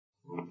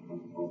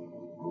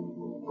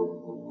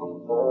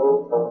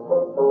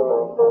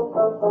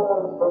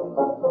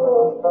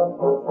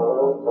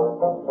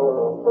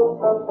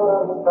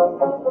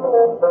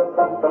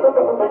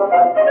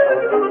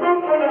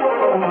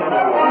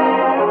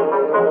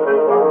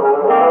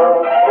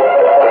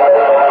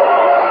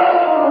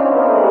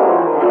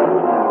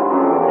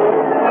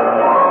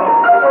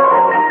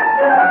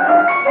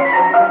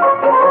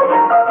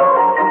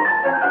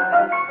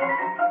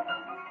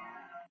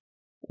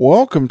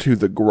Welcome to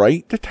the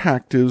Great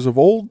Detectives of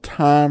Old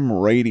Time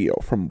Radio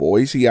from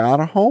Boise,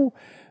 Idaho.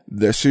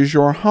 This is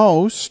your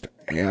host,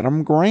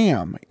 Adam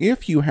Graham.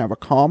 If you have a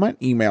comment,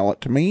 email it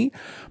to me,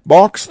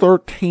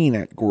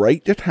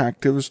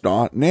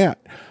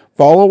 box13@greatdetectives.net.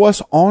 Follow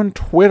us on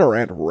Twitter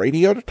at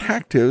Radio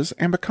Detectives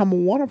and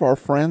become one of our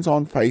friends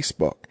on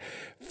Facebook,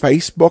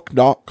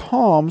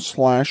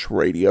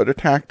 facebook.com/Radio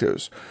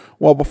Detectives.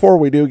 Well, before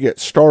we do get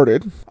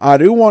started, I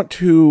do want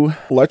to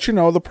let you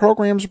know the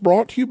program's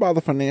brought to you by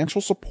the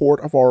financial support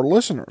of our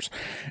listeners.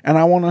 And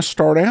I want to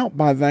start out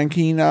by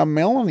thanking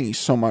Melanie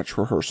so much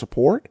for her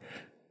support.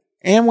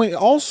 And we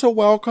also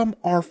welcome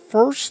our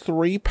first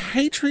 3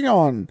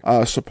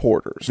 Patreon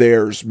supporters.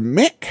 There's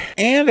Mick,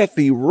 and at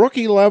the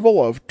rookie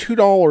level of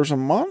 $2 a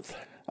month.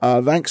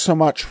 Thanks so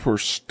much for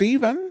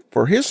Steven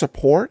for his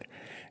support.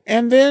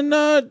 And then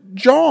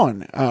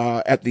John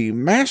at the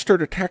Master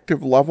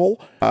Detective level,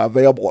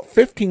 available at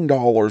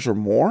 $15 or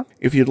more.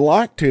 If you'd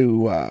like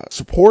to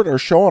support our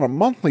show on a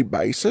monthly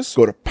basis,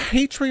 go to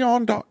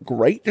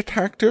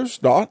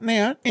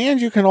patreon.greatdetectives.net. And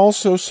you can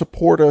also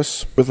support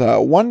us with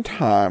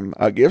one-time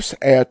gifts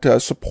at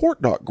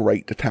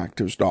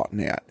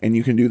support.greatdetectives.net. And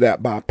you can do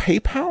that by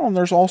PayPal, and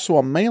there's also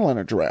a mail-in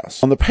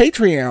address. On the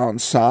Patreon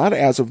side,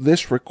 as of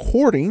this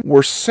recording,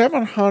 we're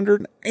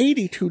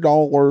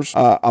 $782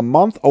 a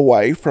month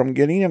away from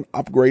getting an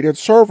upgraded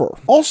server.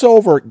 Also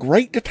over at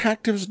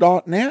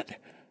greatdetectives.net,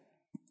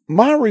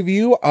 my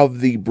review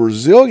of The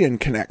Brazilian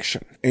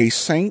Connection, a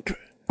Saint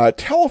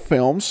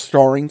telefilm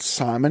starring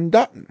Simon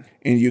Dutton.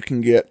 And you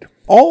can get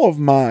all of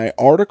my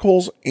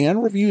articles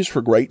and reviews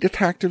for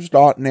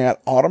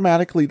greatdetectives.net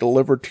automatically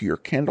delivered to your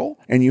Kindle.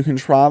 And you can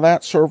try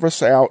that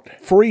service out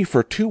free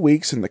for 2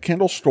 weeks in the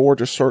Kindle store.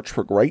 Just search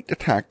for Great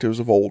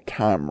Detectives of Old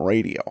Time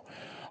Radio.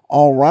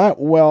 All right,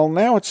 well,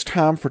 now it's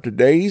time for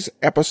today's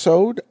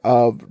episode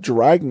of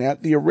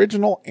Dragnet. The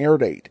original air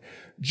date,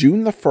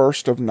 June the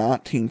 1st of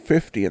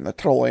 1950, and the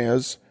title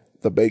is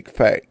The Big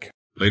Fake.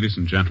 Ladies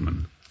and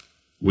gentlemen,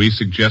 we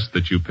suggest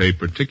that you pay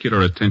particular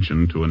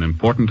attention to an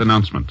important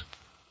announcement,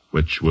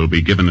 which will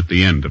be given at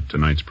the end of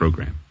tonight's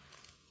program.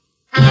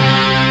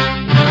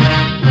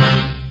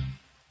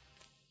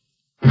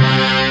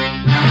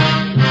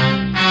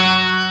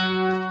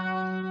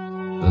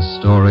 The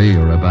story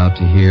you're about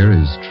to hear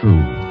is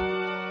true.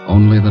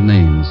 Only the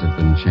names have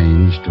been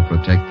changed to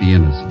protect the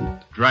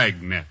innocent.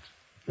 Dragnet.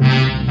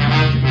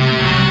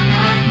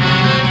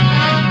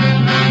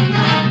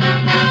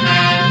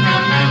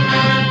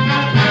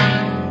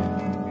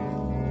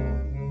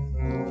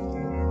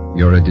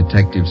 You're a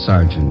detective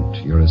sergeant.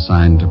 You're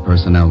assigned to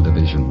Personnel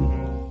Division.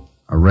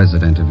 A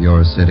resident of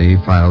your city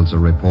files a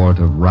report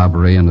of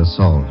robbery and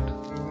assault.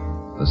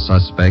 The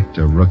suspect,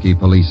 a rookie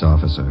police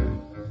officer.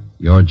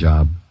 Your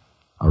job,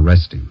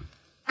 arrest him.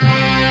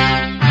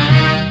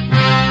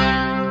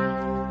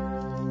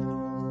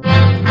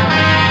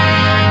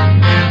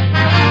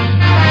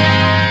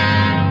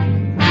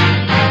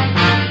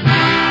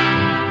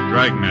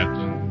 Dragnet,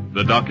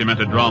 the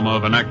documented drama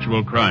of an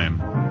actual crime.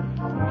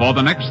 For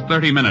the next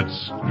 30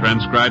 minutes,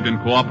 transcribed in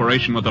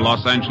cooperation with the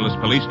Los Angeles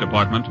Police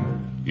Department,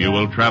 you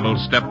will travel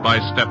step by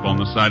step on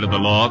the side of the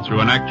law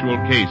through an actual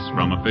case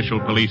from official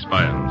police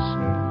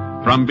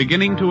files. From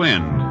beginning to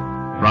end,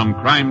 from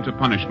crime to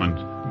punishment,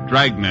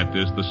 Dragnet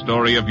is the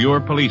story of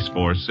your police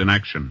force in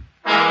action.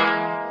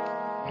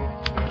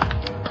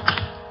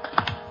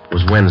 It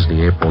was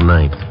Wednesday, April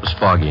 9th. It was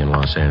foggy in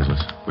Los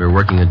Angeles. We were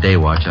working a day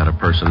watch out of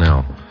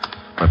Personnel.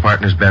 My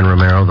partner's Ben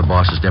Romero, the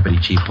boss is Deputy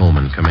Chief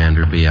Holman,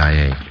 Commander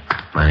BIA.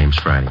 My name's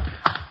Friday.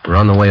 We're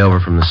on the way over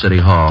from the City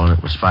Hall, and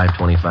it was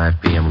 5:25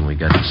 p.m. when we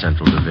got to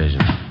Central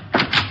Division.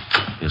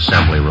 The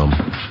assembly room.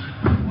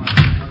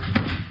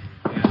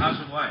 How's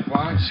the wife?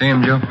 See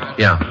him, Joe?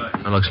 Yeah,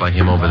 that looks like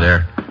him over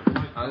there.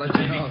 I'll let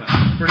you know.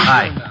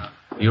 Hi.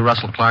 You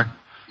Russell Clark?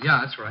 Yeah,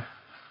 that's right.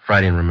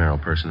 Friday and Romero,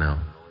 Personnel.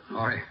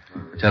 All right.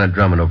 Lieutenant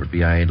Drummond over at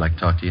BIA would like to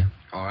talk to you.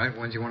 All right.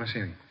 When do you want to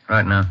see me?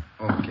 Right now.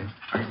 Okay.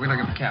 Wait till I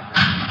get the cap.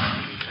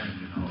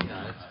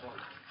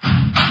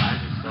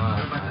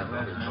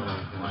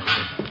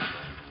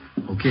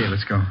 Okay,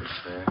 let's go.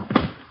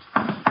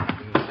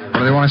 What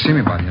do they want to see me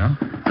about, you know?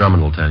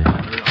 Drummond will tell you.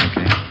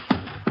 Okay.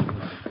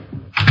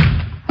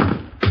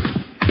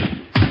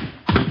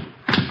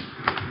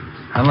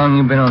 How long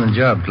you been on the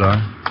job, Clark?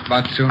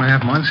 About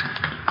 2.5 months.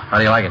 How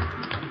do you like it?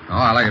 Oh,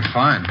 I like it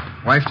fine.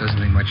 Wife doesn't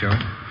think much of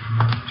it.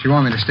 She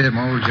wanted me to stay at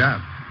my old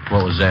job.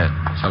 What was that?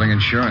 Selling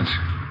insurance.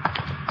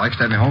 Likes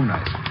to have me home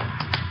nights.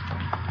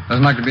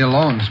 Doesn't like to be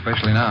alone,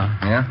 especially now.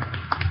 Yeah?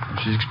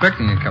 She's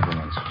expecting a couple of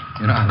months.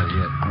 You know how they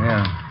get.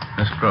 Yeah.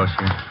 Let's cross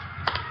here.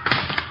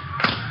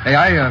 Hey,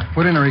 I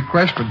put in a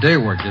request for day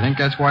work. You think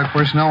that's why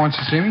Personnel wants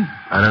to see me?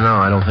 I don't know.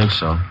 I don't think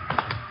so.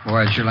 Boy,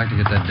 I'd sure like to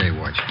get that day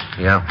watch.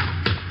 Yeah.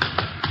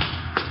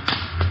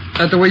 Is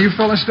that the way you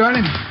fellas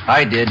started?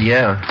 I did,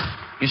 yeah.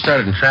 You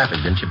started in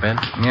traffic, didn't you, Ben?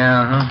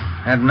 Yeah, huh?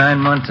 Had 9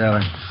 months of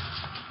it.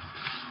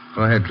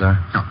 Go ahead, Clark.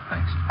 Oh,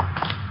 thanks.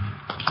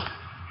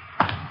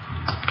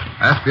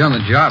 I have to be on the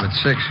job at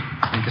 6.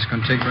 Think it's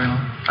going to take very long?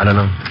 I don't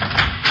know.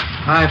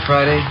 Hi,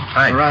 Friday.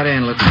 Hi. Right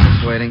in,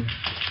 Lieutenant's waiting.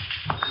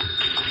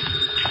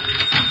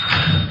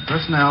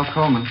 Personnel,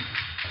 Coleman.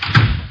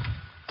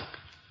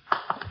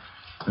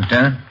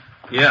 Lieutenant?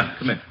 Yeah,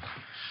 come in.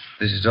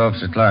 This is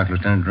Officer Clark,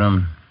 Lieutenant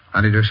Drummond. How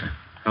do you do, sir?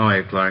 Oh,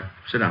 hey, Clark.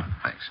 Sit down.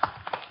 Thanks.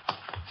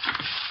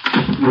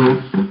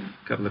 A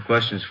couple of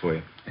questions for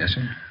you. Yes,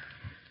 sir?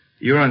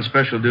 You were on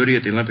special duty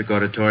at the Olympic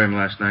Auditorium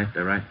last night, is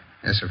that right?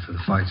 Yes, sir, for the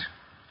fights.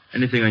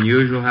 Anything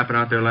unusual happen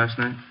out there last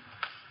night?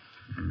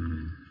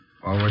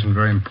 Well, it wasn't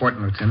very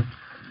important, Lieutenant.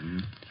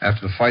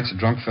 After the fights, the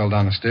drunk fell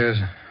down the stairs.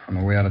 On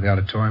the way out of the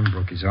auditorium,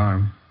 broke his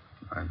arm.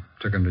 I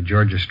took him to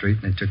Georgia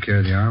Street, and they took care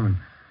of the arm, and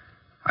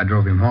I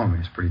drove him home. He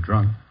was pretty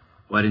drunk.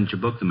 Why didn't you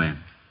book the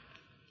man?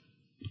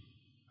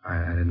 I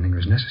didn't think it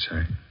was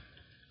necessary.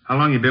 How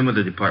long you been with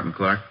the department,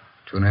 Clark?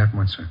 2.5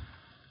 months, sir.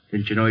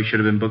 Didn't you know he should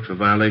have been booked for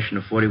violation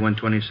of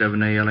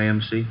 4127A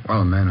LAMC? Well,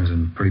 the man was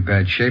in pretty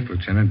bad shape,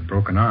 Lieutenant.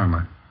 Broken arm.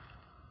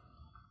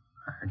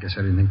 I guess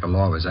I didn't think the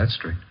law was that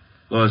strict.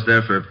 Law's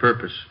there for a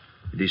purpose.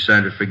 You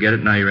decided to forget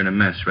it, now you're in a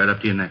mess, right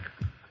up to your neck.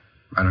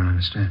 I don't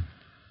understand.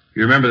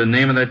 You remember the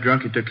name of that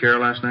drunk you took care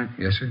of last night?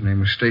 Yes, sir. His name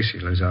was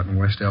Stacy. Lives out in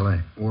West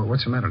L.A.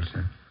 What's the matter,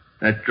 Lieutenant?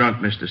 That drunk,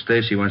 Mr.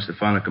 Stacy, wants to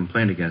file a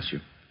complaint against you.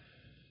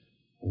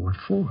 What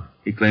for?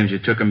 He claims you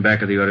took him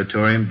back to the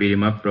auditorium, beat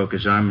him up, broke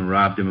his arm, and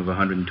robbed him of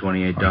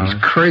 $128. Oh, he's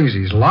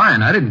crazy. He's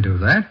lying. I didn't do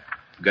that.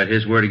 Got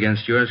his word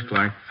against yours,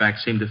 Clark.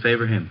 Facts seem to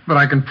favor him. But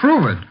I can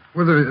prove it.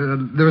 Well,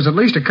 there was at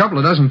least a couple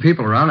of dozen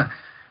people around.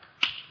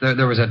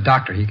 There was a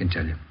doctor. He can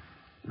tell you.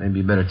 Maybe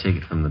you better take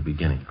it from the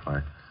beginning,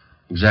 Clark.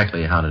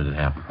 Exactly how did it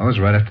happen? I was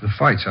right after the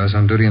fights. I was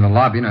on duty in the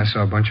lobby, and I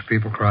saw a bunch of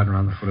people crowding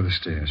around the foot of the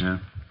stairs. Yeah?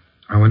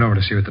 I went over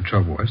to see what the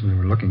trouble was, and they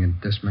were looking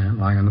at this man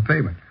lying on the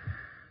pavement.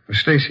 It was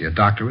Stacy. A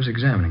doctor was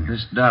examining him.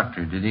 This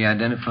doctor, did he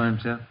identify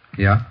himself?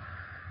 Yeah.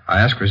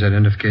 I asked for his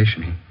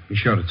identification. He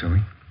showed it to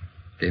me.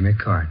 Gave me a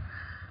card.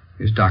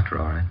 He was doctor,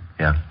 all right.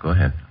 Yeah, go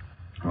ahead.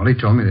 Well, he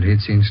told me that he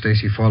had seen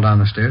Stacy fall down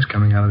the stairs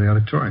coming out of the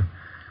auditorium.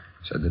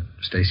 Said that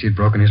Stacy had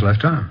broken his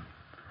left arm.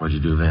 What'd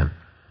you do then?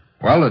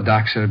 Well, the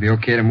doc said it'd be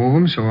okay to move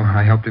him, so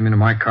I helped him into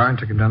my car and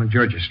took him down to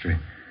Georgia Street.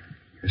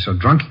 He was so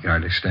drunk he could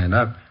hardly stand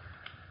up.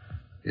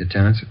 The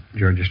attendants at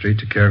Georgia Street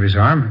took care of his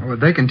arm. Well,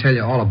 they can tell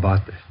you all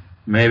about this.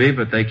 Maybe,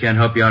 but they can't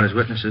help you out as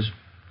witnesses.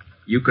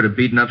 You could have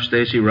beaten up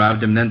Stacy,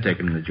 robbed him, then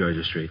taken him to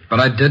Georgia Street. But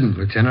I didn't,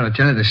 Lieutenant. I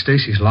tell you that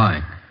Stacy's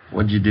lying.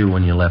 What'd you do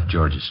when you left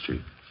Georgia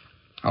Street?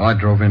 Well, I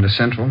drove into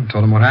Central and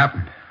told him what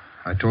happened.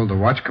 I told the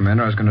watch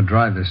commander I was going to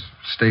drive this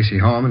Stacy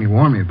home, and he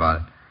warned me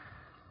about it.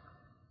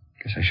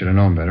 Guess I should have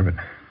known better, but...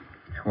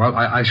 Well,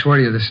 I swear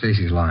to you this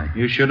Stacy's lying.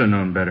 You should have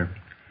known better.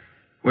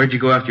 Where'd you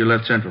go after you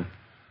left Central?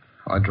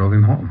 Well, I drove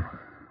him home.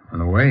 On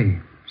the way, he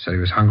said he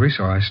was hungry,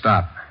 so I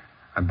stopped.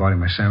 I bought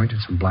him a sandwich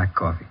and some black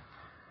coffee.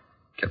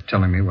 Kept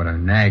telling me what a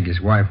nag his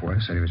wife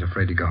was. Said he was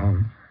afraid to go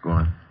home. Go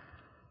on.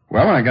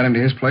 Well, when I got him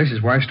to his place,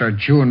 his wife started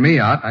chewing me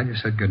out. I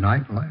just said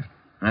goodnight and left.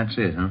 That's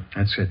it, huh?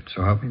 That's it.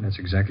 So help me, that's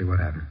exactly what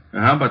happened.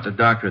 Now, how about the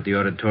doctor at the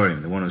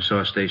auditorium, the one who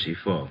saw Stacy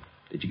fall?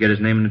 Did you get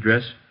his name and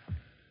address?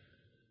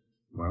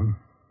 Well,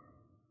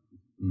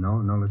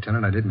 no,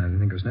 Lieutenant, I didn't. I didn't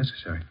think it was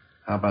necessary.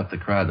 How about the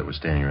crowd that was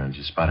standing around? Did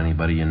you spot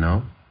anybody you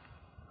know?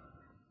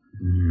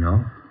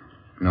 No,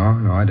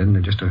 I didn't.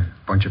 They're just a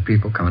bunch of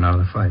people coming out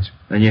of the fights.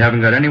 Then you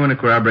haven't got anyone to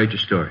corroborate your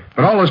story.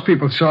 But all those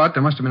people saw it.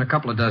 There must have been a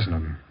couple of dozen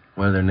of them.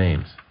 What are their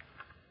names?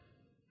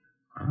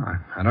 Oh,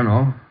 I don't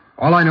know.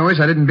 All I know is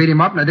I didn't beat him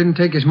up and I didn't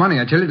take his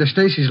money. I tell you, the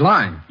Stacy's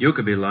lying. You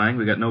could be lying.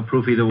 We got no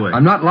proof either way.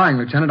 I'm not lying,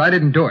 Lieutenant. I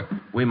didn't do it.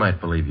 We might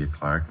believe you,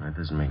 Clark. That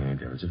doesn't make any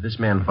difference. If this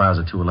man files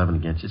a 211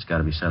 against you, it's got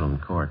to be settled in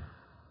court.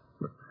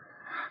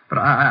 But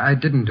I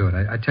didn't do it.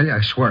 I tell you,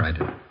 I swear I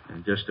did.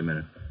 In just a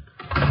minute.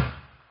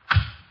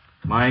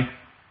 Mike,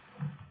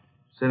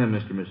 send in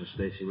Mr. and Mrs.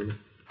 Stacy, will you?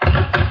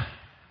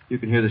 You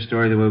can hear the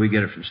story the way we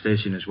get it from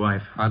Stacy and his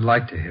wife. I'd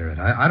like to hear it.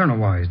 I don't know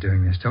why he's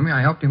doing this to me. I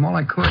helped him all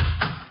I could.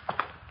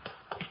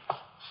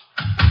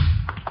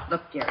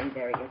 Look, Jerry,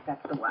 there he is.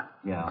 That's the one.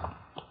 Yeah,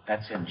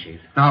 that's him,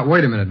 Chief. Now,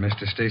 wait a minute,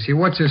 Mr. Stacy.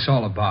 What's this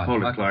all about?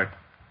 Hold it, Clark.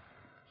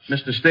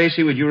 Mr.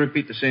 Stacy, would you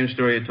repeat the same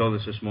story you told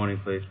us this morning,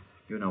 please?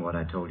 You know what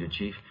I told you,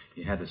 Chief.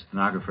 You had the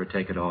stenographer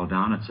take it all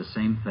down. It's the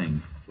same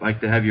thing. I'd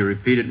like to have you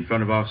repeat it in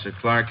front of Officer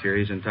Clark here.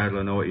 He's entitled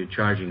to know what you're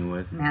charging him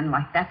with. A man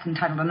like that's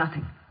entitled to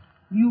nothing.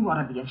 You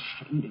ought to be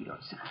ashamed of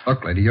yourself.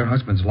 Look, lady, your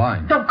husband's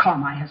lying. Don't call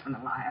my husband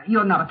a liar.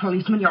 You're not a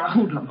policeman. You're a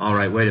hoodlum. All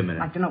right, wait a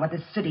minute. I'd like to know what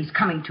this city's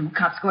coming to.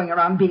 Cops going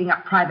around beating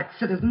up private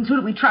citizens. Who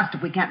do we trust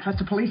if we can't trust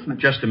a policeman?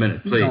 Just a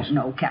minute, please. You don't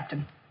know,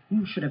 Captain.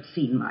 You should have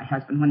seen my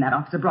husband when that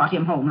officer brought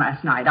him home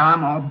last night.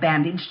 Arm all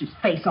bandaged, his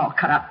face all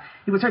cut up.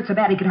 He was hurt so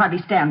bad he could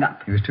hardly stand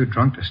up. He was too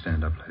drunk to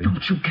stand up, lady.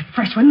 Don't you get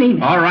fresh with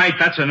me, All right,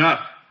 that's enough.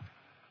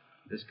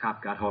 This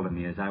cop got hold of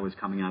me as I was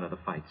coming out of the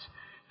fights.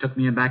 Took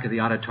me in back of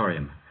the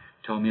auditorium.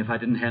 Told me if I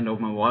didn't hand over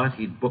my wallet,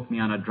 he'd book me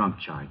on a drunk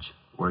charge.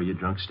 Were you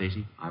drunk,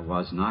 Stacy? I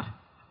was not.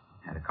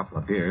 Had a couple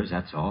of beers,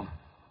 that's all.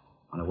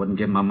 When I wouldn't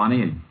give him my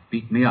money, he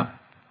beat me up.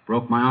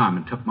 Broke my arm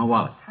and took my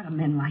wallet. How do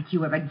men like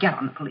you ever get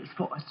on the police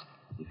force?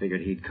 He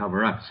figured he'd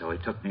cover up, so he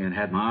took me and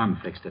had my arm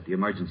fixed at the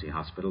emergency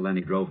hospital. Then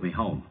he drove me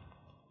home.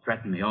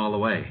 Threatened me all the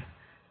way.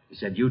 He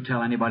said, you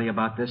tell anybody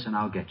about this and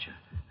I'll get you.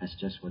 That's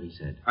just what he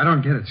said. I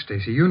don't get it,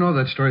 Stacy. You know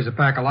that story's a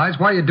pack of lies.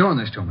 Why are you doing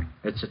this to me?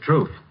 It's the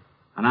truth.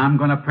 And I'm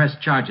going to press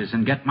charges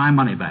and get my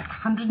money back.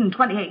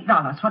 $128.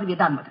 What have you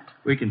done with it?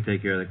 We can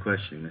take care of the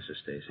questioning,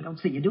 Mrs. Stacy. I don't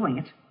see you doing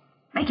it.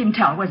 Make him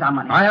tell. Where's our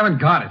money? I haven't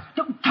got it.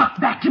 Don't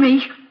talk back to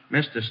me.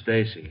 Mr.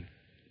 Stacy,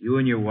 you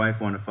and your wife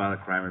want to file a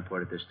crime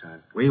report at this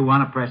time. We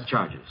want to press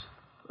charges.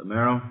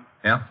 Romero,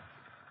 Yeah?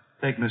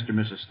 take Mr. and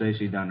Mrs.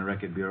 Stacy down to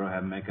Record Bureau,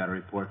 have them make out a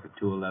report for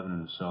 211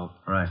 and assault.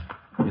 Right.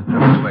 Get them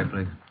this way,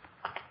 please.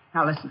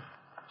 Now listen.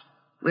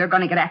 We're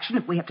going to get action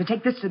if we have to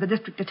take this to the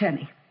district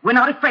attorney. We're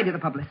not afraid of the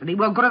publicity.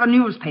 We'll go to the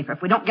newspaper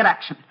if we don't get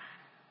action.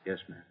 Yes,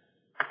 ma'am.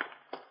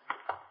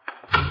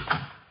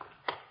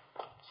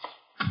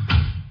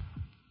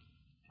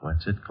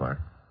 What's it, Clark?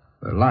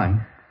 They're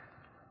lying.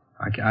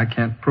 I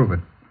can't prove it,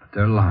 but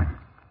they're lying.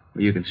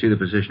 Well, you can see the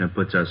position it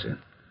puts us in.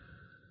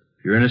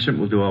 If you're innocent,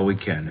 we'll do all we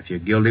can. If you're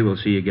guilty, we'll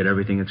see you get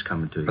everything that's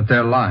coming to you. But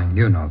they're lying.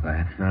 You know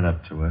that. Not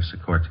up to us. The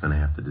court's going to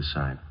have to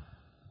decide.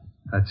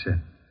 That's it.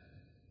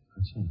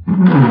 That's it.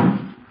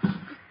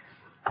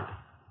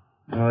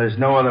 No, there's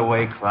no other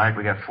way, Clark.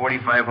 We got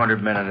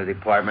 4,500 men in the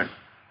department.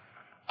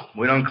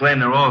 We don't claim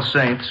they're all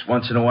saints.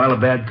 Once in a while, a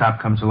bad cop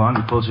comes along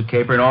and pulls a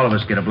caper, and all of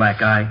us get a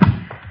black eye.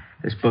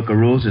 This book of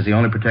rules is the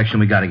only protection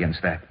we got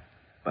against that.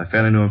 By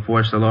failing to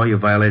enforce the law, you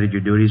violated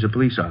your duty as a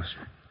police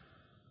officer.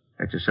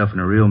 Got yourself in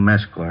a real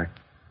mess, Clark.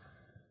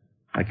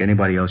 Like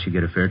anybody else, you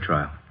get a fair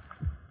trial.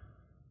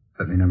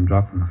 That mean I'm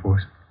dropping the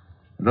force?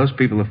 Those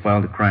people have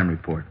filed a crime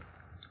report.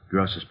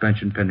 Draw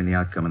suspension pending the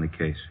outcome of the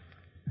case.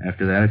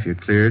 After that, if you're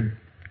cleared,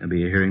 there'll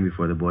be a hearing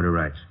before the Board of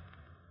Rights.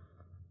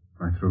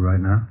 Right through right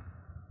now?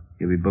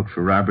 You'll be booked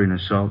for robbery and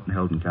assault and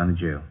held in county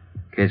jail.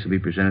 The case will be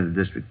presented to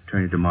the district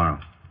attorney tomorrow.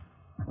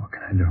 What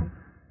can I do?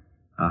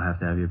 I'll have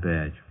to have your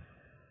badge.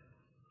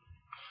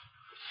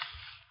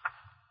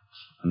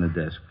 On the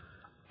desk.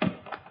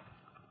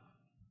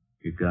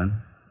 Your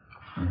gun?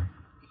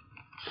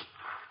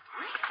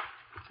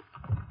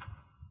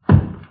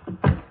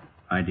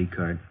 ID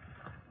card?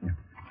 Yeah.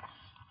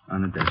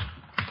 On the desk.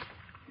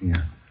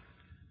 Yeah.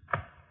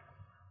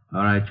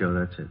 All right, Joe,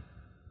 that's it.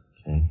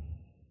 Okay.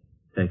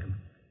 Take him.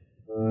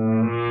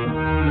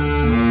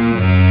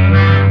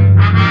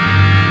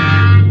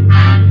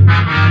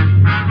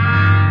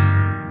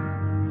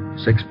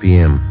 6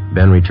 p.m.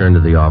 Ben returned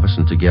to the office,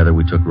 and together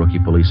we took rookie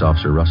police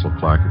officer Russell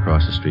Clark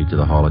across the street to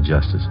the Hall of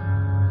Justice.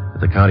 At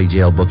the county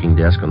jail booking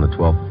desk on the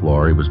 12th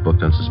floor, he was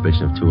booked on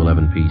suspicion of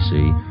 211 PC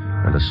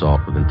and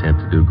assault with intent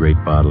to do great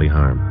bodily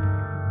harm.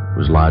 He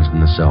was lodged in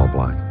the cell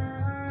block.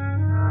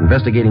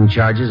 Investigating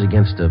charges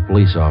against a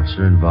police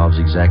officer involves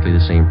exactly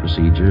the same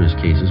procedure as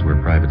cases where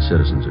private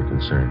citizens are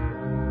concerned.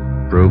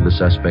 Prove the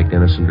suspect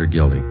innocent or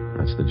guilty.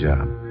 That's the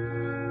job.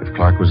 If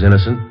Clark was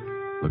innocent,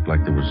 it looked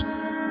like there was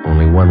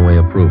only one way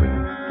of proving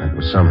it. That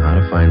was somehow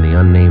to find the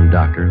unnamed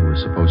doctor who was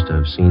supposed to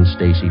have seen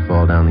Stacy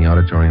fall down the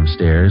auditorium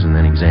stairs and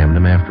then examined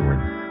him afterward.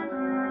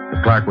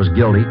 If Clark was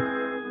guilty,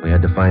 we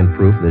had to find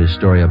proof that his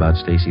story about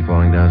Stacy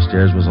falling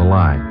downstairs was a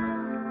lie.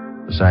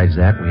 Besides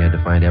that, we had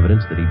to find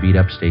evidence that he beat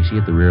up Stacy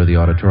at the rear of the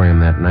auditorium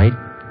that night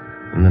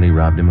and that he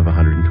robbed him of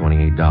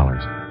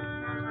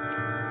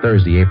 $128.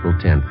 Thursday, April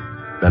 10th.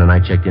 Ben and I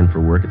checked in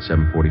for work at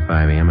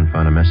 7:45 a.m. and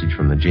found a message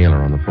from the jailer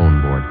on the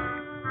phone board.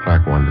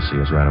 Clark wanted to see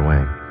us right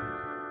away.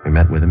 We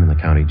met with him in the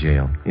county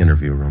jail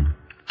interview room.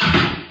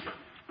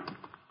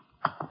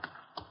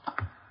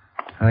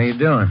 How you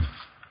doing?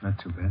 Not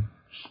too bad.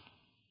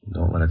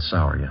 Don't let it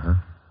sour you, huh?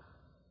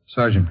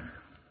 Sergeant,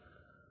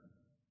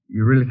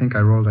 you really think I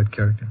rolled that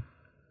character?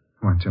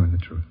 Come on, tell me the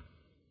truth.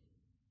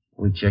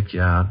 We checked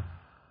you out.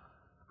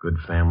 Good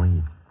family.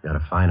 You got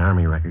a fine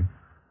Army record.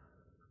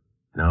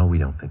 No, we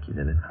don't think you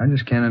did it. I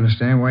just can't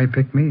understand why he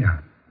picked me out.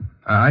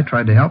 I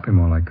tried to help him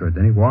all I could.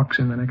 Then he walks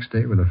in the next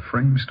day with a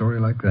frame story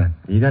like that.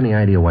 You got any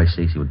idea why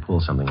Stacy would pull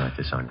something like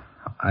this on you?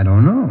 I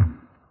don't know.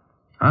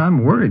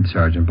 I'm worried,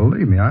 Sergeant.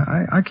 Believe me,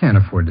 I can't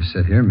afford to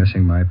sit here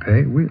missing my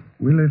pay. We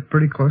live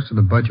pretty close to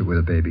the budget with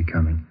a baby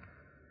coming.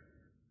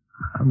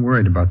 I'm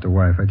worried about the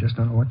wife. I just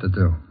don't know what to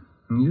do.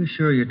 Are you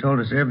sure you told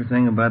us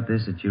everything about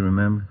this that you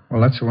remember?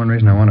 Well, that's the one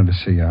reason I wanted to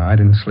see you. I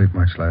didn't sleep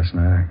much last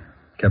night. I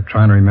kept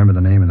trying to remember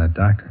the name of that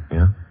doctor.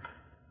 Yeah?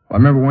 Well, I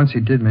remember once he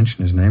did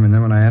mention his name, and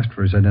then when I asked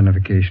for his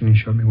identification, he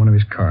showed me one of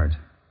his cards.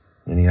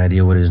 Any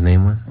idea what his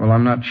name was? Well,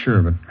 I'm not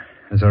sure, but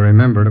as I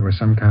remembered, it was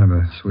some kind of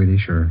a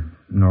Swedish or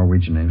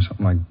Norwegian name,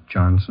 something like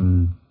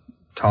Johnson,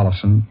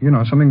 Tollefson,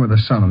 something with a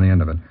son on the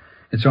end of it.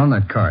 It's on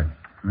that card.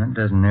 That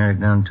doesn't narrow it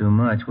down too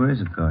much. Where is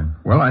it going?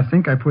 Well, I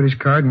think I put his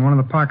card in one of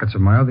the pockets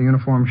of my other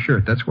uniform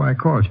shirt. That's why I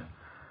called you.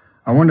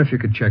 I wonder if you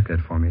could check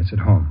that for me. It's at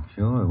home.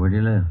 Sure. Where do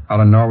you live? Out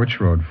on Norwich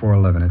Road,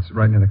 411. It's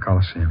right near the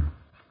Coliseum.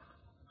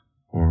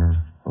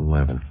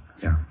 411.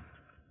 Yeah.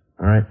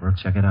 All right, we'll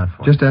check it out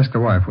for you. Just ask the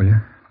wife, will you?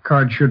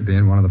 Card should be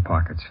in one of the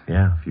pockets.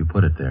 Yeah, if you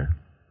put it there.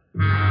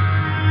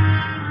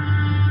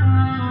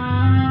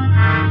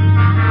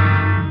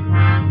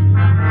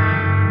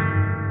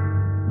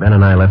 Ben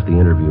and I left the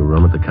interview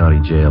room at the county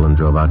jail and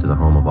drove out to the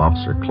home of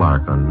Officer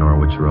Clark on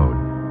Norwich Road.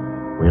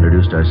 We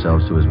introduced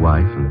ourselves to his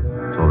wife and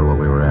told her what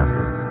we were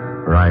after.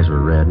 Her eyes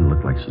were red and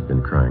looked like she'd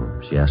been crying.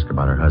 She asked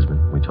about her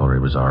husband. We told her he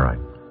was all right.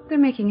 They're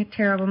making a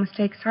terrible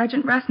mistake,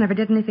 Sergeant. Russ never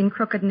did anything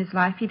crooked in his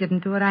life. He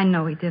didn't do it. I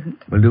know he didn't.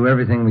 We'll do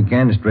everything we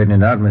can to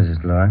straighten it out,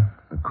 Mrs. Clark.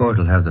 The court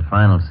will have the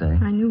final say.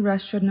 I knew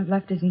Russ shouldn't have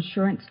left his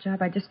insurance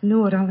job. I just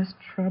knew it, all this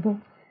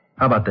trouble.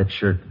 How about that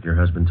shirt that your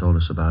husband told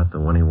us about, the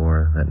one he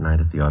wore that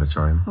night at the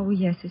auditorium? Oh,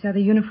 yes, his other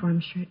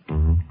uniform shirt.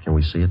 Mm-hmm. Can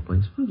we see it,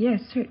 please? Oh,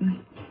 yes,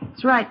 certainly.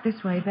 It's right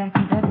this way, back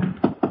in bedroom.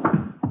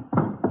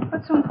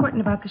 What's so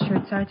important about the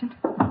shirt, Sergeant?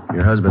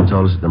 Your husband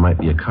told us that there might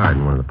be a card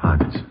in one of the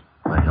pockets.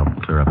 Might help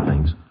clear up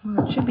things.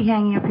 Well, it should be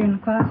hanging up here in the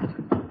closet.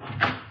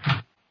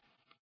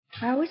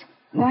 I always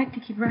like to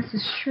keep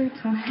Russ's shirts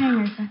on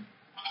hangers.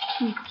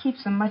 He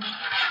keeps them much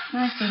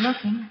nicer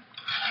looking.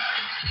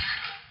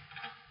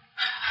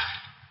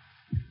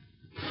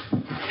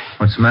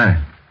 What's the matter?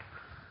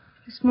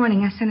 This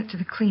morning I sent it to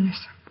the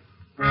cleaners.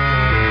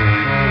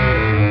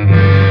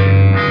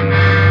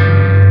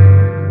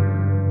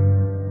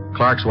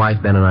 Clark's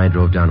wife, Ben, and I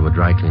drove down to a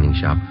dry cleaning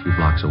shop a few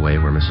blocks away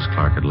where Mrs.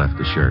 Clark had left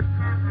the shirt.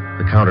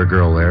 The counter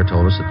girl there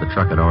told us that the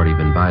truck had already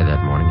been by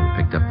that morning and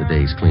picked up the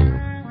day's cleaning.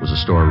 It was a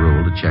store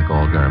rule to check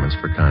all garments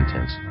for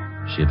contents.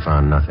 She had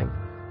found nothing.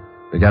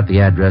 We got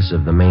the address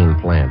of the main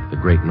plant, the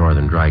Great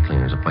Northern Dry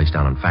Cleaners, a place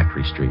down on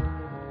Factory Street.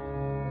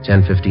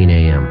 10:15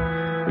 a.m.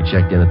 We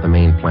checked in at the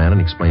main plant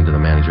and explained to the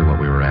manager what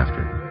we were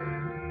after.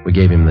 We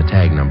gave him the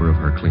tag number of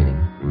her cleaning,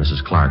 and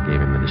Mrs. Clark gave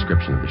him the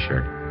description of the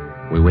shirt.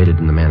 We waited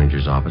in the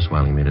manager's office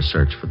while he made a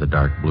search for the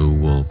dark blue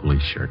wool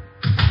police shirt.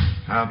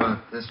 How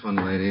about this one,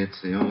 lady?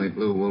 It's the only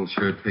blue wool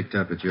shirt picked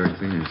up at your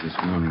cleaners this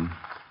morning.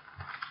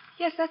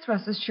 Yes, that's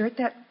Russ's shirt.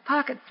 That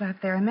pocket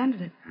flap there, I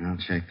mended it. I'll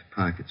check the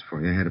pockets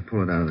for you. I had to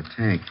pull it out of the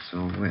tank. It's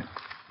all wet.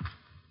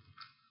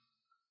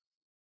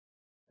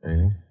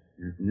 Anything?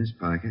 Not in this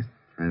pocket.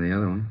 Try the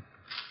other one.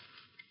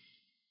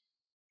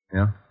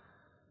 Yeah?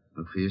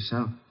 Look for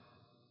yourself.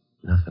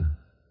 Nothing.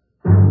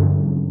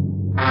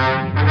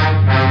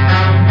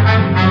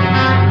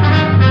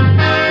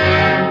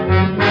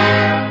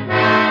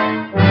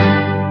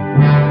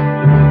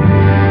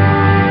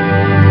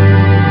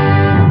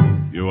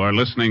 You are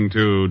listening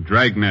to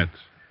Dragnet,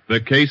 the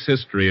case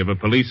history of a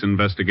police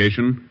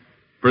investigation,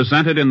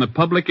 presented in the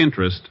public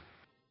interest.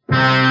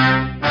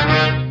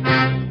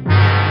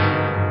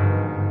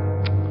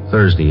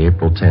 Thursday,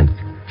 April 10th.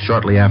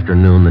 Shortly after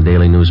noon, the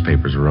daily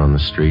newspapers were on the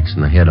streets,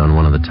 and the head on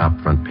one of the top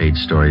front page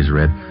stories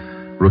read,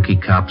 "Rookie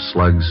cop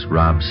slugs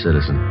robbed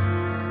citizen."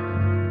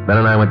 Ben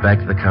and I went back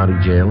to the county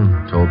jail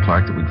and told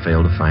Clark that we'd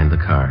failed to find the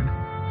card.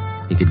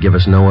 He could give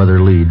us no other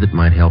lead that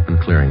might help in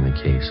clearing the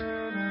case.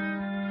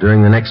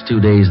 During the next 2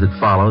 days that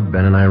followed,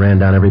 Ben and I ran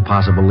down every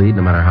possible lead,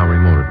 no matter how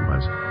remote it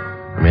was.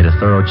 We made a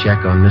thorough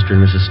check on Mr.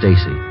 and Mrs.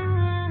 Stacy.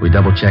 We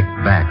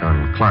double-checked back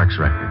on Clark's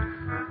record.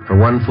 For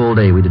one full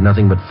day, we did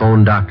nothing but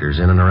phone doctors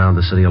in and around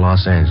the city of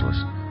Los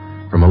Angeles.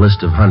 From a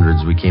list of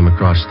hundreds, we came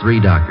across 3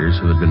 doctors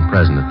who had been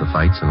present at the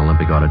fights in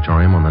Olympic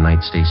Auditorium on the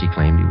night Stacy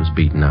claimed he was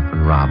beaten up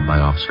and robbed by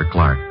Officer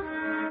Clark.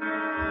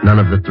 None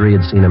of the 3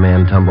 had seen a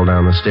man tumble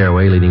down the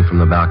stairway leading from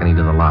the balcony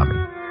to the lobby.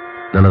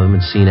 None of them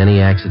had seen any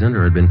accident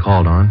or had been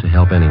called on to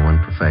help anyone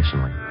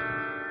professionally.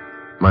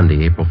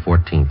 Monday, April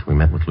 14th, we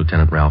met with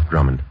Lieutenant Ralph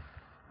Drummond.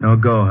 No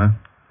go, huh?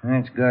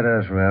 That's got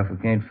us, Ralph. We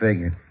can't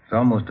figure it. It's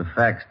almost a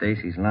fact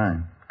Stacy's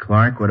lying.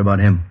 Clark, what about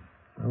him?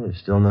 Well, there's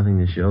still nothing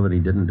to show that he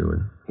didn't do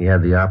it. He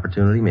had the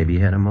opportunity. Maybe he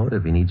had a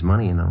motive. He needs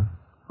money, you know.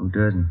 Who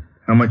doesn't?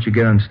 How much you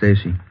get on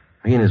Stacy?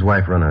 He and his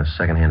wife run a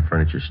second-hand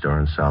furniture store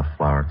in South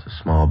Flower. It's a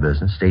small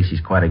business.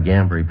 Stacy's quite a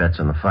gambler. He bets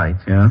on the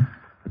fights. Yeah?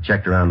 We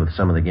checked around with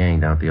some of the gang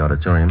down at the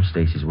auditorium.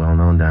 Stacy's well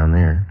known down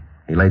there.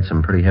 He laid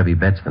some pretty heavy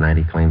bets the night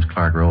he claims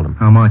Clark rolled him.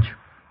 How much?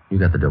 You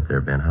got the dope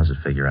there, Ben. How's it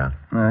figure out?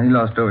 He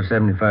lost over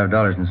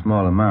 $75 in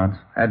small amounts.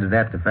 Add to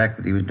that the fact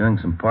that he was doing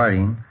some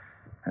partying.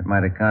 That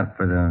might account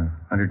for the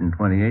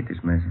 128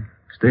 this missing.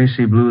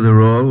 Stacy blew the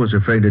roll, was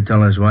afraid to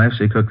tell his wife,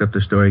 so he cooked up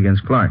the story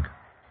against Clark.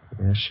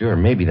 Yeah, sure.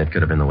 Maybe that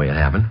could have been the way it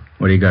happened.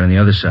 What do you got on the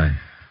other side?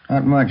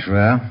 Not much,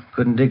 Ralph.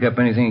 Couldn't dig up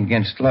anything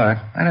against Clark.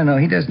 I don't know.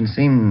 He doesn't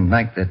seem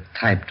like the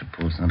type to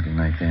pull something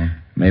like that.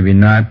 Maybe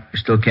not. You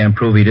still can't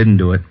prove he didn't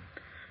do it.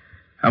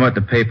 How about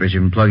the papers?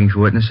 You've been plugging for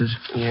witnesses?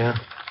 Yeah.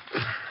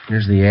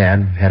 Here's the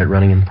ad. Had it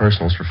running in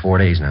personals for 4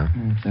 days now.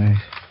 Oh,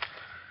 thanks.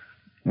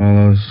 All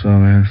those saw a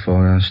man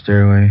fall down the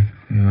stairway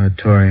in the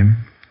auditorium.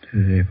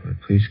 Today,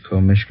 please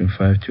call Michigan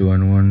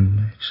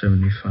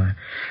 5211-75.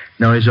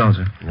 No results,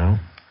 sir? No.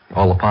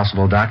 All the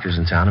possible doctors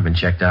in town have been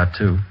checked out,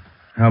 too.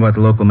 How about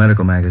the local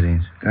medical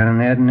magazines? Got an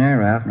ad in there,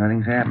 Ralph.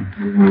 Nothing's happened.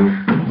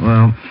 Mm-hmm.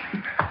 Well,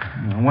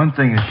 one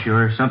thing is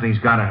sure. Something's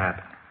got to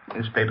happen.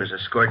 Newspapers are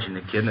scorching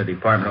the kid and the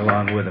department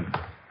along with him.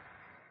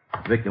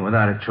 A victim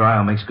without a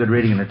trial makes good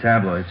reading in the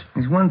tabloids.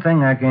 There's one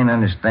thing I can't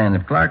understand.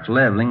 If Clark's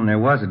leveling and there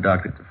was a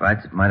doctor at the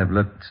fights that might have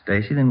looked at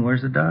Stacy, then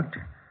where's the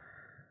doctor?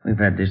 We've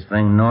had this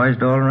thing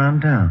noised all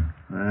around town.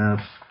 Well,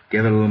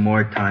 give it a little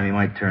more time. He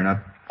might turn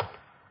up.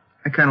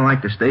 I kind of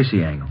like the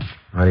Stacy angle.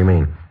 How do you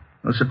mean?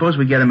 Well, suppose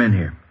we get him in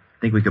here.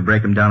 Think we could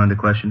break him down into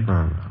questioning?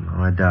 No,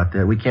 I doubt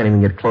that. We can't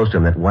even get close to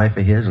him. That wife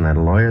of his and that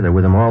lawyer, they're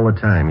with him all the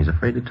time. He's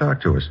afraid to talk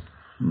to us.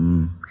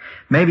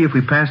 Maybe if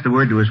we passed the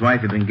word to his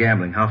wife he'd been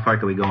gambling, how far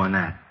can we go on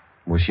that?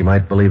 Well, she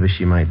might believe us,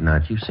 she might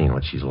not. You've seen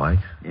what she's like.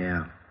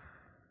 Yeah.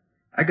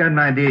 I got an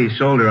idea he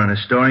sold her on a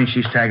story, and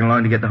she's tagging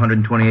along to get the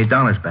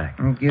 $128 back.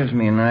 It gives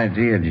me an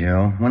idea,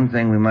 Joe. One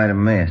thing we might have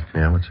missed.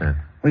 Yeah, what's that?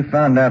 We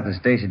found out that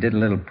Stacy did a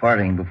little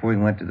partying before he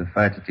went to the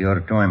fights at the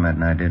auditorium that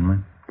night, didn't we?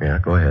 Yeah,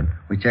 go ahead.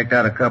 We checked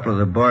out a couple of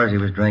the bars he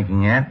was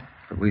drinking at,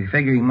 but we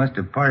figure he must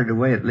have partied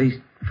away at least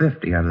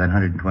 $50 out of that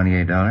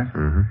 $128.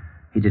 Mm-hmm.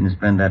 He didn't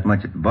spend that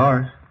much at the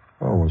bars.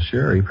 Oh, well,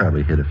 sure. He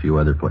probably hit a few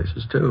other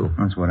places, too.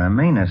 That's what I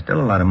mean. That's still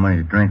a lot of money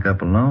to drink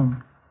up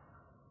alone.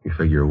 You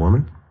figure a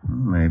woman?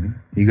 Maybe.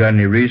 You got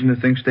any reason to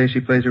think Stacy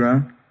plays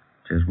around?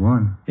 Just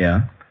one.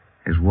 Yeah?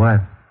 His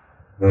wife.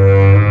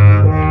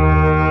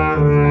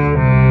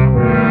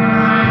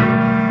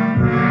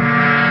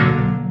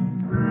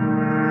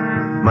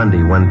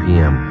 Monday, 1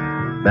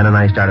 p.m. Ben and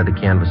I started to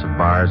canvass of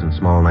bars and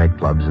small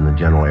nightclubs in the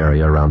general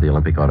area around the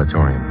Olympic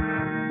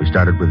Auditorium. We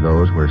started with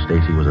those where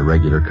Stacy was a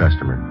regular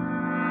customer.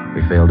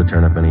 We failed to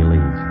turn up any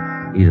leads.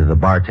 Either the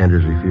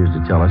bartenders refused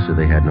to tell us or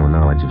they had no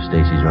knowledge of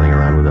Stacy's running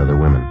around with other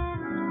women.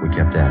 We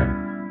kept at it.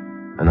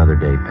 Another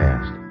day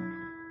passed.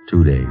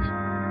 2 days.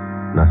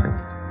 Nothing.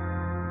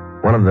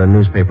 One of the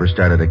newspapers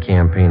started a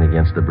campaign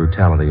against the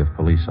brutality of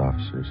police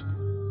officers.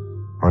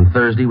 On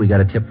Thursday, we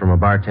got a tip from a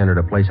bartender at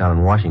a place out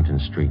on Washington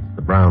Street,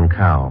 the Brown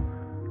Cow.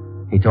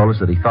 He told us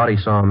that he thought he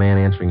saw a man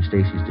answering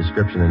Stacy's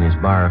description in his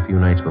bar a few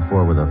nights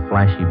before with a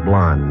flashy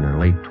blonde in her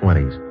late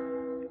 20s.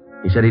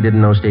 He said he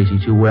didn't know Stacy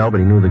too well, but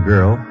he knew the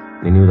girl,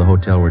 and he knew the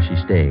hotel where she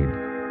stayed.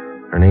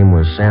 Her name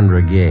was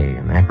Sandra Gay,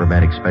 an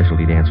acrobatic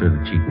specialty dancer at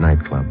a cheap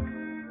nightclub.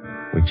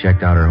 We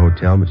checked out her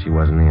hotel, but she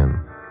wasn't in.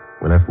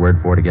 We left word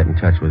for her to get in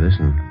touch with us,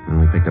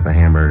 and we picked up a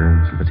hamburger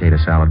and some potato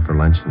salad for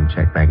lunch and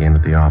checked back in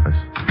at the office.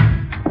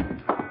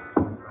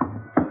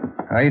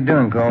 How you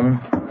doing, Coleman?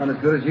 Not as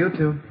good as you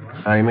two.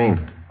 How do you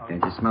mean?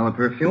 Can't you smell a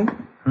perfume?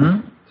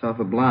 It's off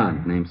a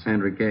blonde named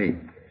Sandra Gay.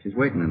 She's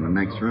waiting in the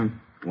next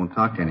room. Won't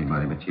talk to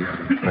anybody but you.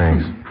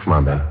 Thanks. Come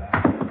on, Ben.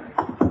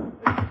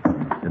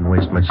 Didn't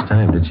waste much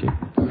time, did she?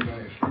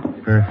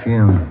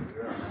 Perfume.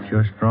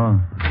 Sure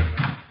strong.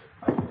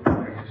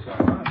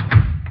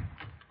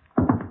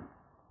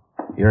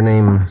 Your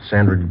name,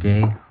 Sandra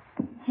Gay?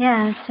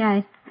 Yeah, that's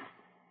right.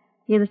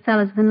 You the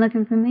fellas been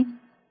looking for me?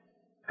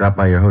 Drop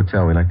by your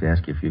hotel. We'd like to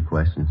ask you a few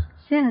questions.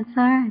 Sure, it's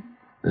all right.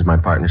 This is my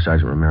partner,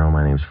 Sergeant Romero.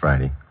 My name's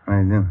Friday. How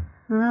you doing?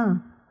 Hello.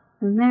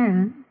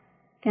 Romero.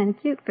 Kind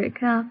of cute for a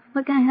cop.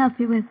 What can I help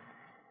you with?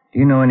 Do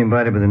you know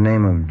anybody by the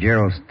name of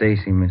Gerald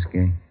Stacy, Miss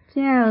Gay?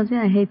 Gerald,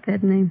 yeah, I hate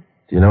that name.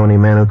 Do you know any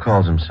man who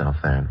calls himself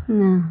that?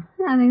 No,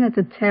 I think that's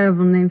a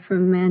terrible name for a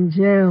man,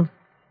 Gerald.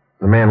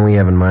 The man we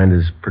have in mind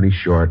is pretty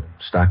short,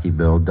 stocky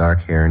build,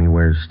 dark hair, and he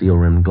wears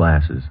steel-rimmed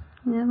glasses.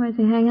 Yeah, where's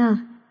he hang out?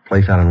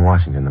 Place out in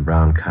Washington, the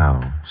Brown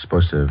Cow.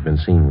 Supposed to have been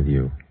seen with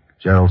you.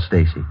 Gerald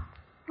Stacy.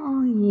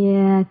 Oh,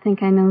 yeah, I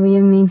think I know who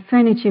you mean.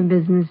 Furniture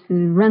business.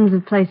 He runs a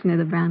place near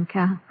the Brown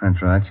Cow.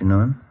 That's right. You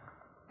know him?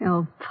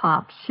 Oh,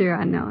 Pop, sure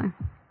I know him.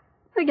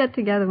 We get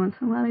together once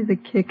in a while. He's a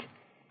kick.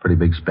 Pretty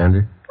big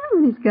spender?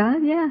 Oh, he's got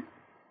it, yeah.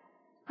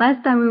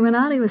 Last time we went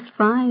out, he was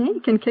fine. He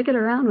can kick it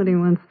around when he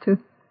wants to.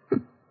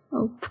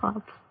 Oh,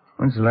 Pop.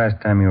 When's the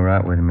last time you were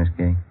out with him, Miss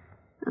Gay?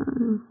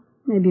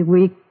 Maybe a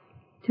week,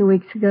 2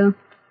 weeks ago.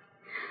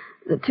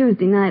 The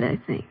Tuesday night, I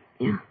think,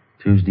 yeah.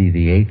 Tuesday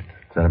the 8th?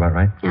 Is that about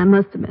right? Yeah, it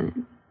must have been it.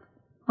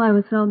 Why,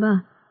 what's it all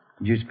about?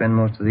 Did you spend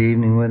most of the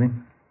evening with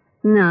him?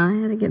 No, I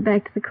had to get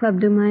back to the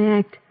club, do my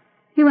act.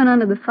 He went on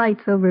to the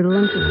fights over at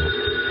Olympia.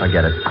 I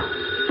get it.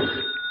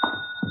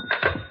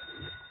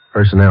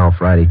 Personnel,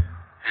 Friday.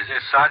 Is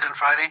this Sergeant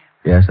Friday?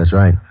 Yes, that's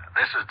right.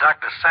 This is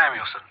Dr.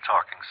 Samuelson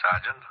talking,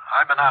 Sergeant.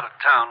 I've been out of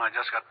town. I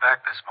just got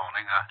back this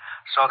morning. I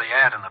saw the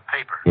ad in the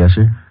paper. Yes,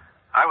 sir?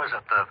 I was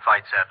at the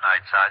fights that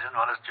night, Sergeant.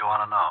 What did you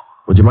want to know?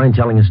 Would you mind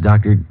telling us,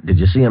 Doctor, did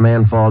you see a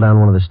man fall down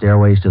one of the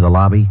stairways to the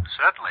lobby?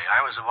 Certainly.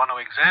 I was the one who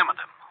examined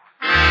him.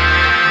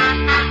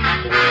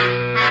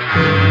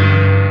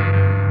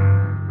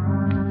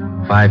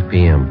 5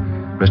 p.m.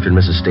 Mr. and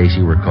Mrs.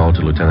 Stacy were called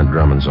to Lieutenant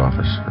Drummond's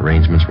office.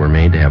 Arrangements were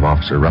made to have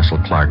Officer Russell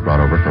Clark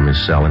brought over from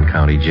his cell in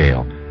county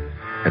jail.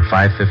 At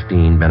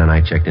 5:15, Ben and I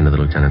checked into the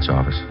lieutenant's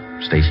office.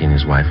 Stacy and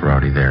his wife were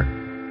already there.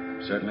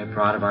 Certainly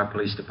proud of our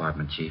police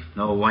department, Chief.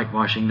 No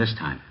whitewashing this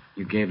time.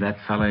 You gave that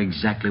fella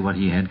exactly what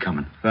he had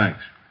coming. Thanks.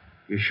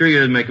 You sure you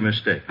didn't make a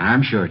mistake?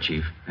 I'm sure,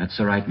 Chief. That's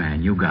the right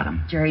man. You got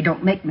him. Jerry,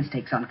 don't make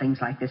mistakes on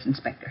things like this,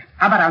 Inspector.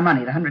 How about our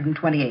money, the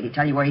 $128? He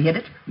tell you where he hid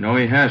it? No,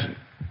 he hasn't.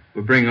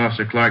 We're bringing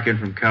Officer Clark in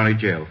from county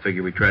jail.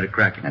 Figure we try to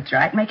crack him. That's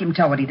right. Make him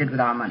tell what he did with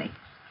our money.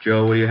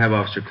 Joe, will you have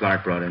Officer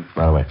Clark brought in?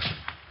 By the way.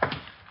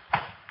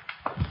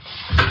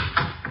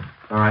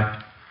 All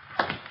right.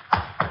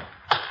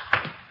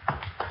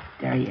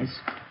 There he is.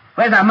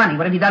 Where's our money?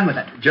 What have you done with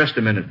it? Just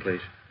a minute,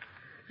 please.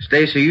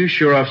 Stacy, you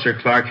sure Officer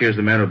Clark here's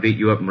the man who beat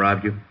you up and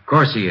robbed you? Of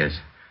course he is.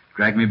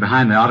 Dragged me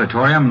behind the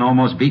auditorium and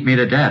almost beat me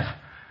to death.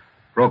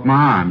 Broke my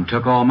arm,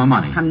 took all my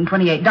money.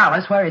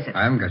 $128. Where is it?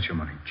 I haven't got your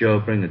money. Joe,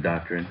 bring the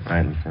doctor in. All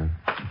right, Lieutenant.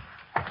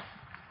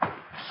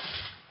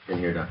 In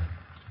here, Doctor.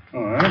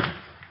 All right.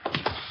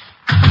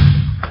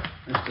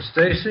 Mr.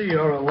 Stacy,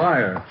 you're a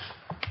liar.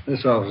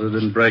 This officer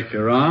didn't break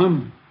your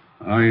arm.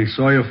 I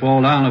saw you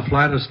fall down a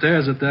flight of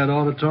stairs at that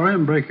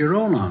auditorium and break your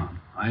own arm.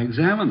 I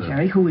examined it.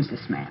 Jerry, who is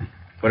this man?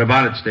 What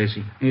about it,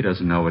 Stacy? He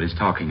doesn't know what he's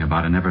talking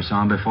about. I never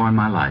saw him before in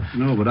my life.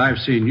 No, but I've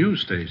seen you,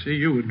 Stacy.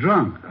 You were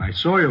drunk. I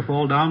saw you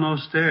fall down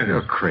those stairs.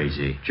 You're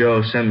crazy.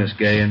 Joe, send Miss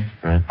Gay in.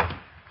 Right.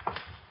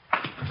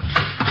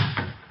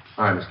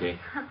 All right, Miss Gay.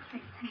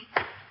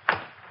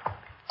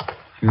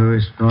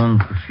 Sure strong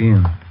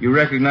perfume. You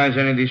recognize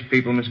any of these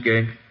people, Miss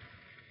Gay?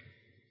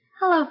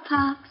 Hello,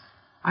 Pops.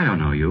 I don't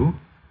know you.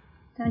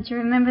 Don't you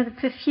remember the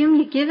perfume?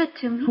 You give it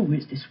to me. Who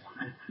is this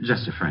woman?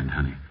 Just a friend,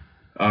 honey.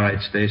 All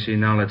right, Stacy,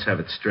 now let's have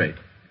it straight.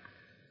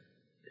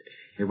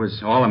 It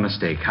was all a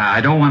mistake.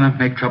 I don't want to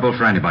make trouble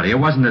for anybody. It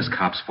wasn't this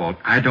cop's fault.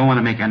 I don't want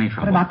to make any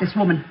trouble. What about this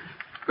woman?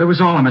 It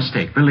was all a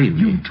mistake, believe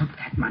me. You took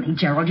that money,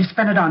 Gerald. You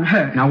spent it on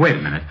her. Now, wait a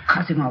minute.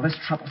 Causing all this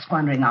trouble,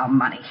 squandering our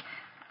money.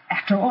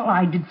 After all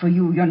I did for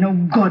you, you're no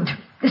good.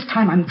 This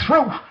time I'm through.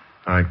 All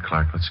right,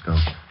 Clark, let's go.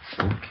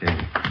 Okay.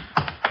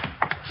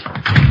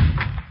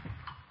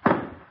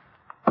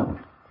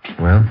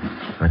 Well,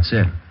 that's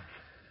it.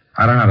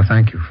 I don't know how to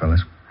thank you,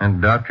 fellas.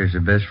 And doctor's the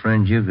best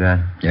friend you got.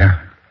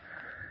 Yeah,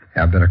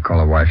 I better call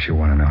the wife. She'll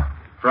want to know.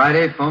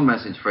 Friday, phone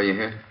message for you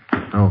here.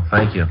 Oh,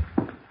 thank you.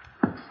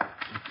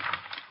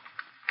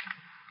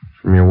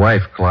 From your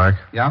wife, Clark.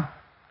 Yeah?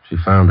 She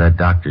found that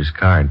doctor's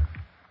card.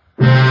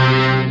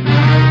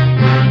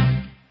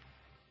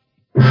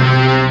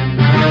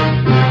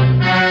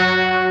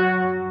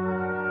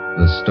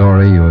 The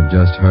story you have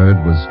just heard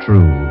was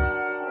true.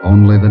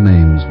 Only the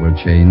names were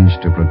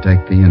changed to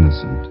protect the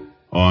innocent.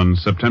 On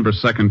September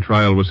 2nd,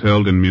 trial was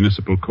held in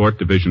Municipal Court,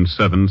 Division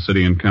 7,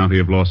 City and County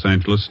of Los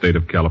Angeles, State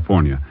of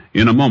California.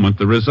 In a moment,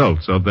 the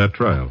results of that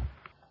trial.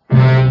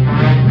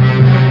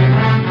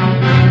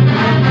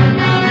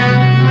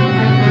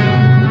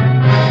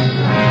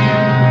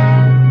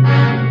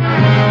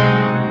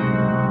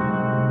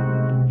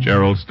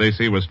 Gerald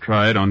Stacy was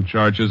tried on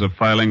charges of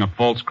filing a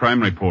false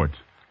crime report.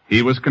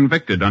 He was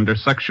convicted under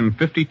Section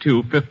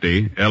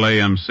 5250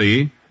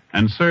 LAMC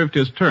and served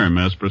his term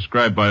as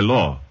prescribed by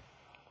law.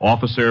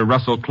 Officer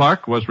Russell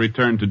Clark was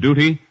returned to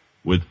duty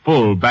with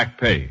full back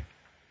pay.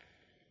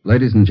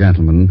 Ladies and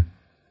gentlemen,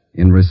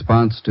 in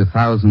response to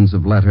thousands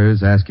of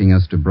letters asking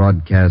us to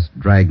broadcast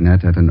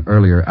Dragnet at an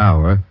earlier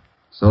hour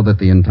so that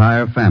the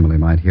entire family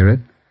might hear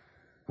it,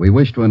 we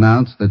wish to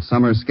announce that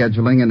summer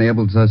scheduling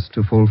enables us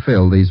to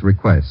fulfill these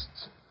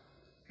requests.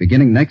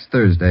 Beginning next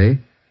Thursday,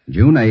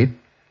 June 8th,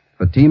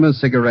 Fatima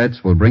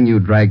Cigarettes will bring you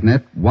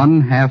Dragnet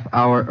 1/2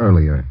 hour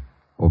earlier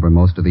over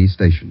most of these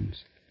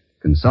stations.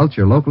 Consult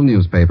your local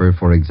newspaper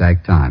for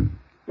exact time.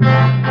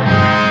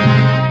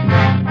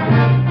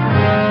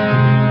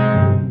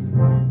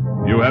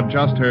 You have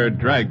just heard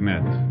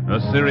Dragnet,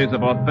 a series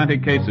of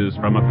authentic cases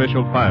from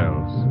official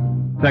files.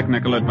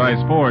 Technical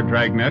advice for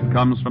Dragnet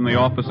comes from the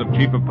Office of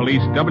Chief of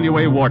Police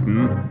W.A.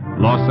 Wharton,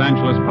 Los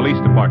Angeles Police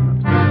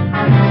Department.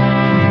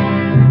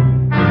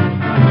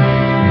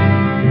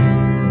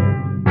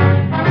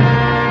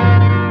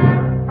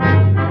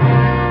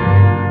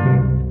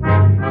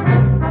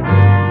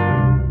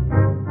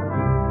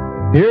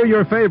 Hear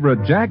your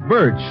favorite Jack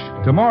Birch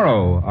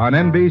tomorrow on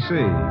NBC.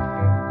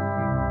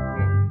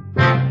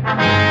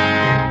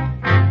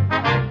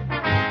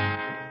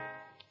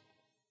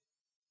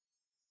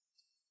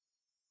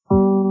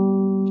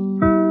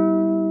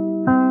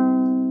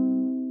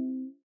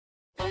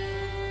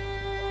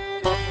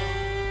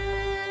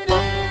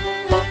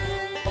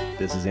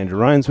 This is Andrew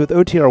Rhines with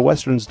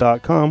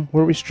OTRWesterns.com,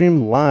 where we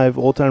stream live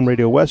old-time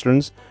radio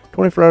westerns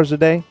 24 hours a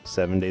day,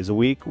 7 days a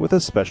week, with a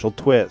special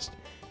twist.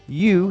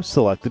 You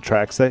select the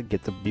tracks that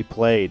get to be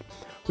played.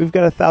 We've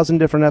got 1,000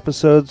 different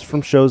episodes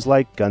from shows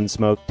like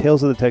Gunsmoke,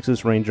 Tales of the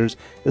Texas Rangers,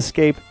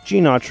 Escape,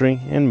 Gene Autry,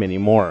 and many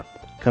more.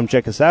 Come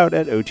check us out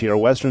at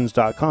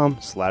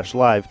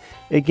OTRWesterns.com/live.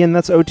 Again,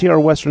 that's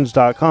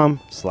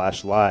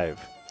OTRWesterns.com/live.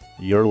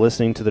 You're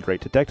listening to The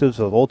Great Detectives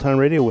of Old Time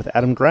Radio with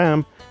Adam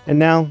Graham, and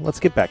now let's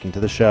get back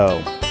into the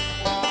show.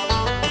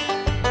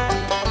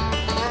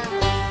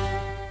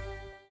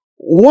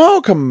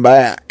 Welcome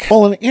back.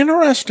 Well, an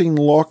interesting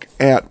look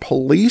at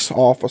police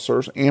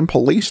officers and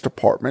police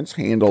departments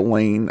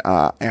handling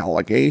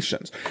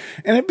allegations.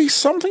 And it'd be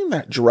something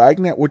that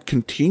Dragnet would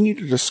continue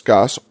to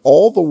discuss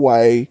all the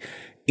way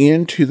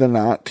into the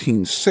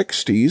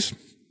 1960s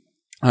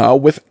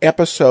with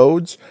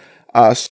episodes